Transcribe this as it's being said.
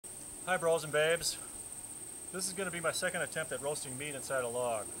Hi bros and babes. This is going to be my second attempt at roasting meat inside a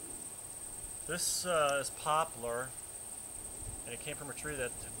log. This is poplar, and it came from a tree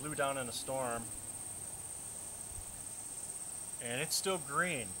that blew down in a storm. And it's still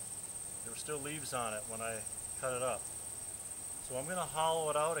green. There were still leaves on it when I cut it up. So I'm going to hollow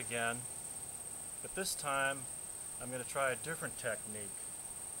it out again, but this time I'm going to try a different technique.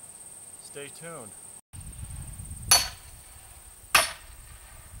 Stay tuned.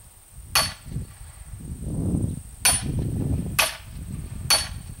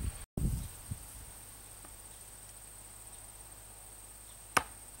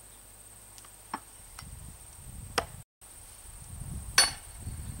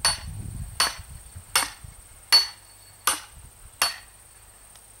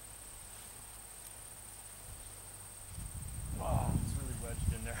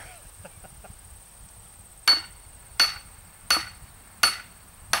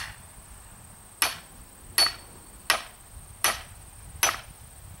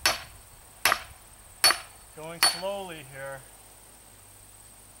 Going slowly here.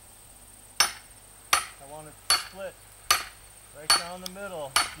 I want it to split right down the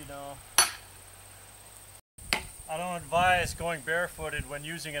middle, you know. I don't advise going barefooted when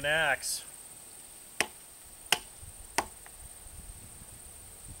using an axe.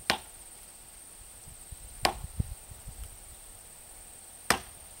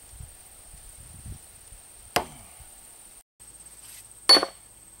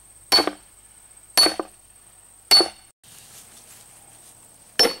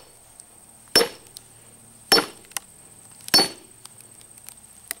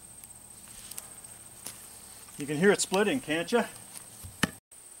 You can hear it splitting, can't you?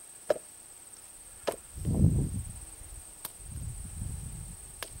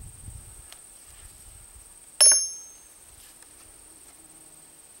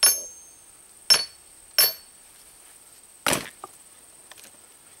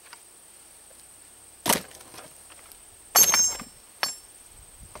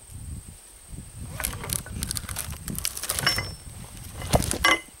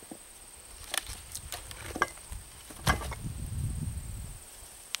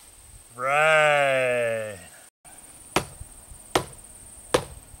 Right.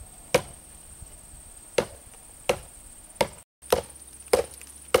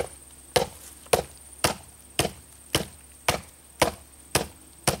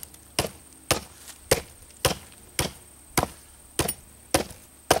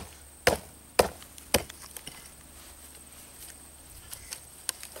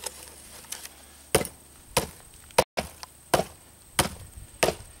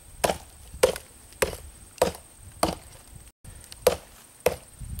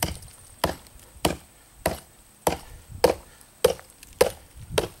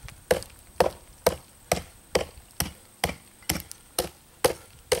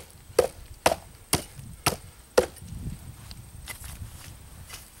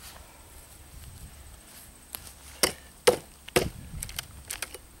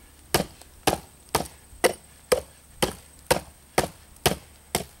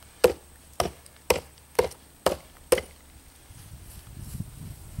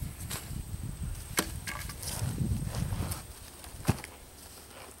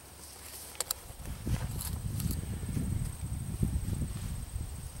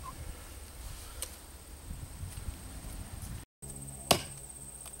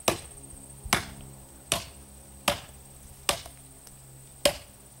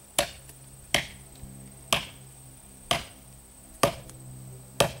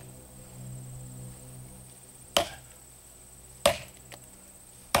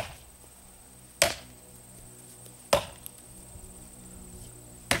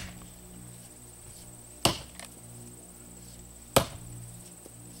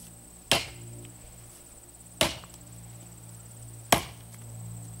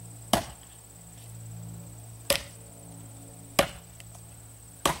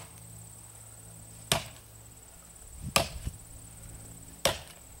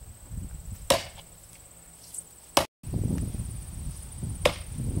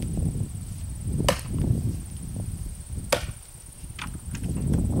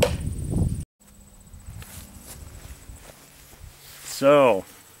 So,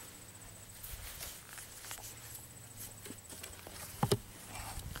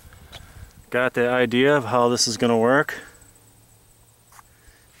 got the idea of how this is going to work.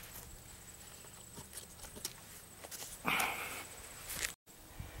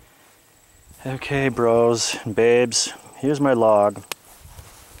 Okay, bros and babes, here's my log.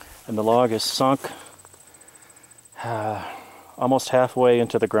 And the log is sunk almost halfway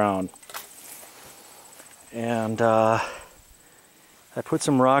into the ground. and I put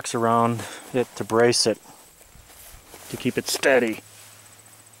some rocks around it to brace it, to keep it steady.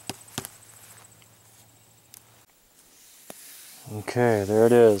 Okay, there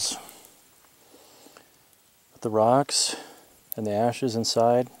it is. With the rocks and the ashes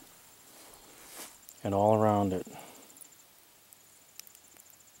inside and all around it.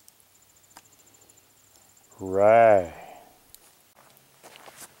 Right.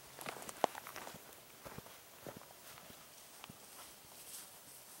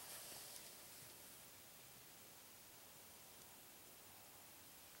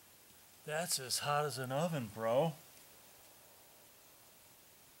 That's as hot as an oven, bro.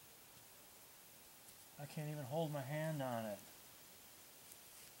 I can't even hold my hand on it.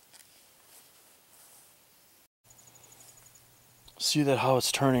 See that how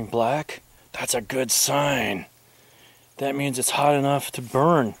it's turning black? That's a good sign. That means it's hot enough to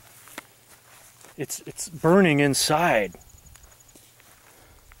burn. It's burning inside.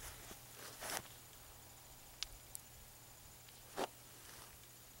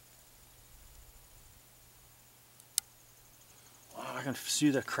 Wow, I can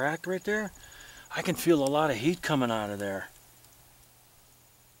see the crack right there. I can feel a lot of heat coming out of there.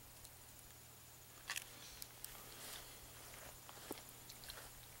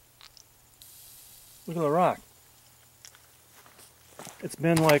 Look at the rock. It's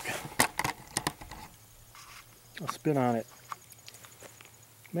been like, I'll spin on it.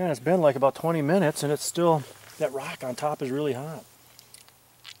 Man, it's been like about 20 minutes and it's still, that rock on top is really hot.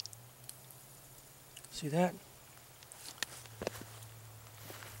 See that?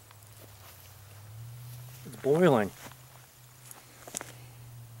 It's boiling.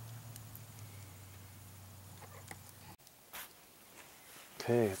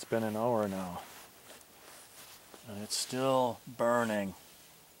 Okay, it's been an hour now. And it's still burning.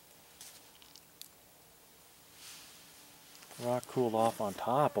 The rock cooled off on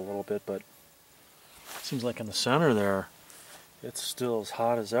top a little bit, but it seems like in the center there, it's still as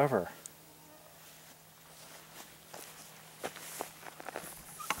hot as ever.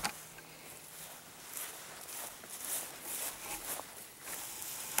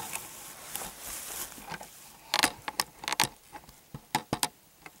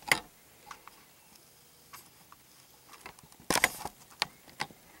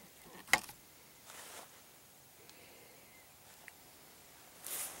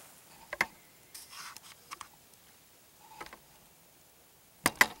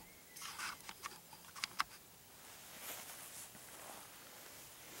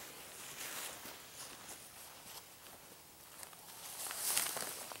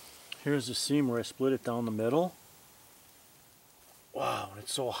 Here's the seam where I split it down the middle. Wow,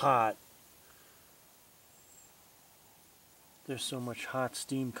 it's so hot. There's so much hot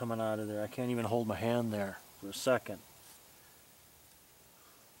steam coming out of there. I can't even hold my hand there for a second.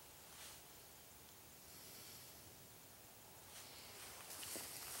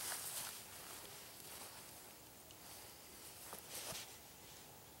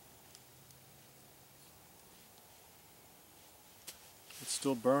 It's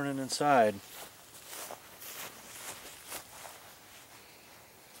still burning inside.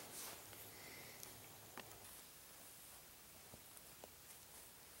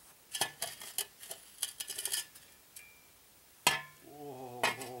 Whoa.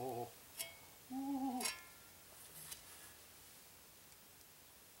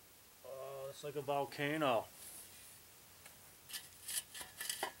 Oh, it's like a volcano.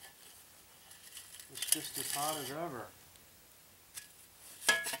 It's just as hot as ever.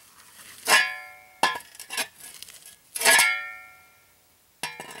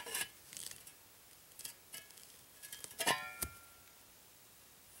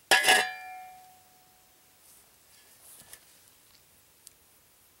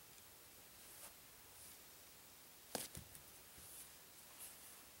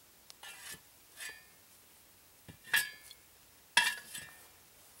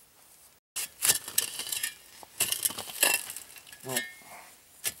 Well,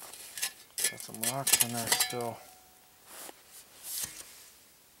 got some rocks in there still.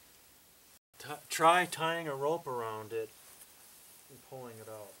 Try tying a rope around it and pulling it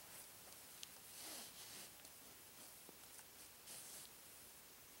out.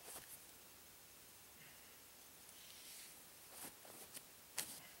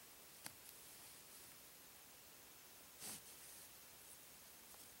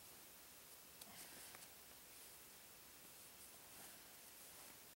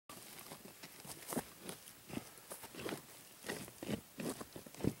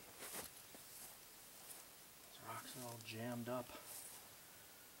 These rocks are all jammed up.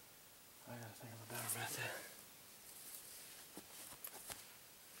 I gotta think of a better method.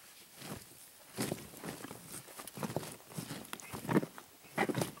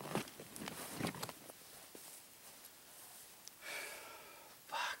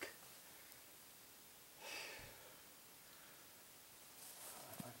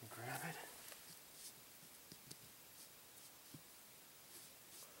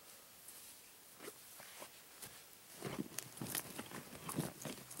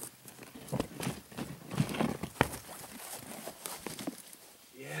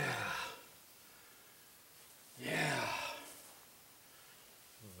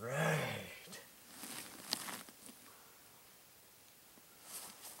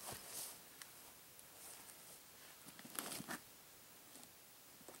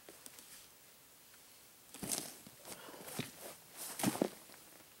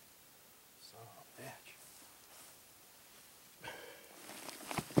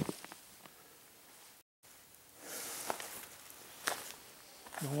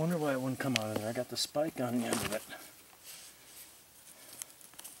 No wonder why it wouldn't come out of there. I got the spike on the end of it.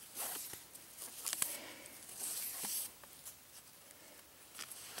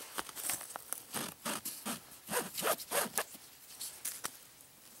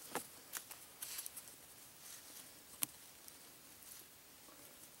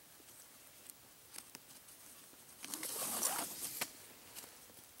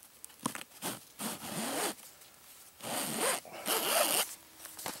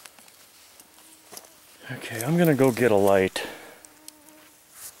 Okay, I'm gonna go get a light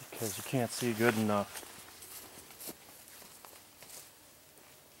because you can't see good enough.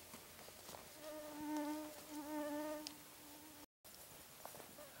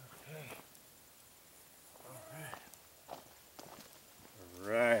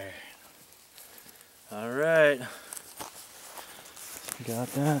 Okay. All right. Got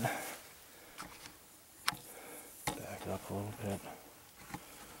that. Back up a little bit.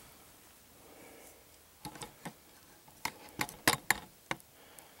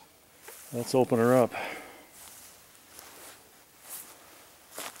 Let's open her up.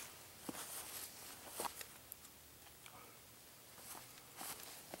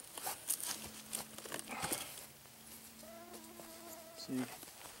 See,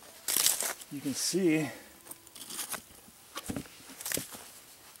 you can see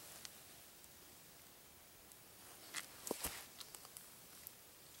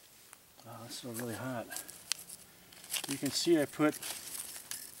it's still really hot. You can see I put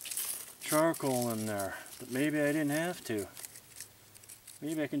charcoal in there, but maybe I didn't have to.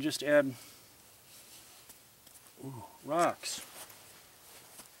 Maybe I can just add rocks.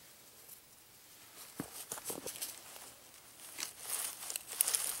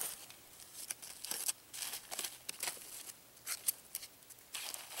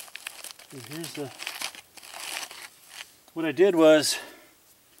 And here's what I did was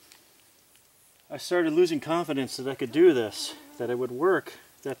I started losing confidence that I could do this, that it would work,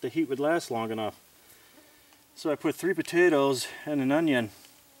 that the heat would last long enough. So I put 3 potatoes and an onion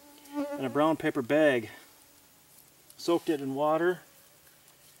in a brown paper bag, soaked it in water,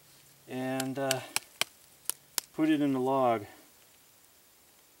 and put it in the log.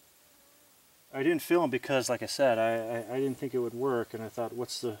 I didn't film because, like I said, I didn't think it would work, and I thought,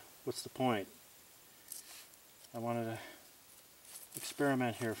 what's the point? I wanted to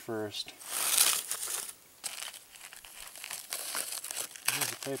experiment here first.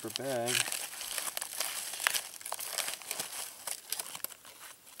 Here's a paper bag.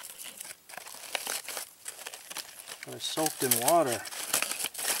 That I soaked in water.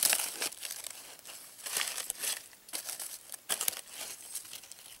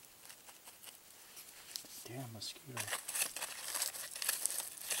 Damn mosquito.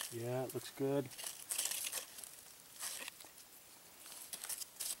 Yeah, it looks good.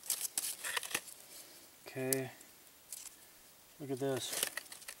 Okay. Look at this.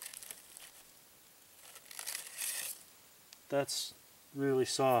 That's really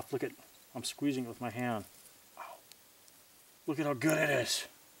soft. Look at, I'm squeezing it with my hand. Wow. Look at how good it is.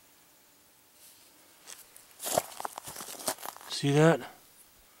 See that?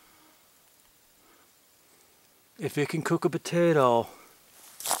 If it can cook a potato,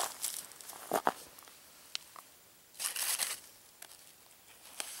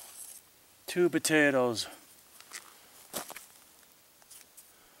 two potatoes.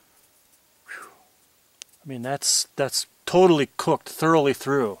 I mean, that's totally cooked thoroughly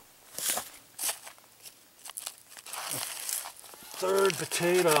through. Third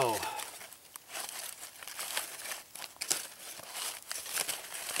potato.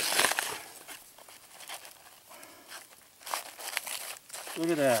 Look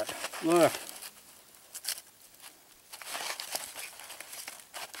at that. Look.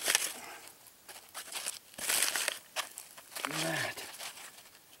 Look at that.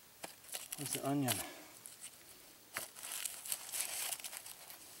 Where's the onion?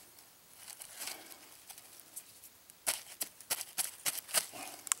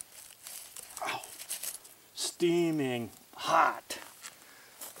 Ow. Steaming hot.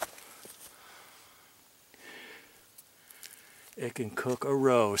 It can cook a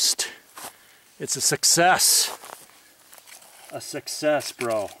roast. It's a success. A success,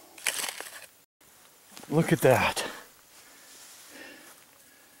 bro. Look at that.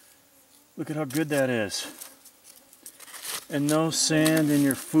 Look at how good that is. And no sand in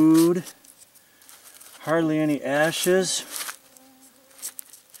your food. Hardly any ashes.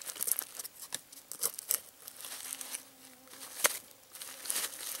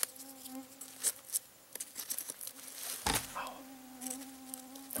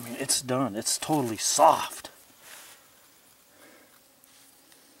 I mean, it's done. It's totally soft.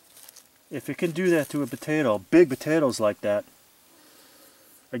 if it can do that to a potato, big potatoes like that,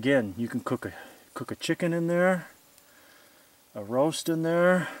 again, you can cook a chicken in there, a roast in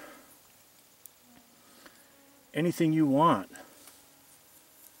there, anything you want.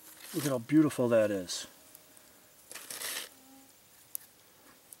 Look at how beautiful that is.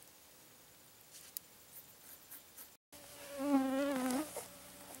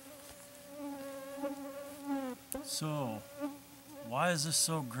 So, why is this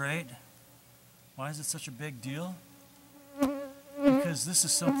so great? Why is it such a big deal? Because this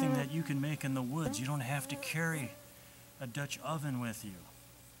is something that you can make in the woods. You don't have to carry a Dutch oven with you.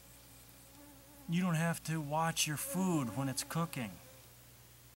 You don't have to watch your food when it's cooking.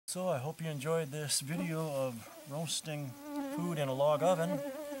 So I hope you enjoyed this video of roasting food in a log oven.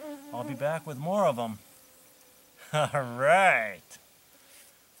 I'll be back with more of them. Alright.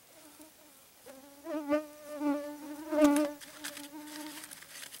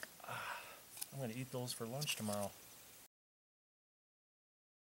 I'm going to eat those for lunch tomorrow.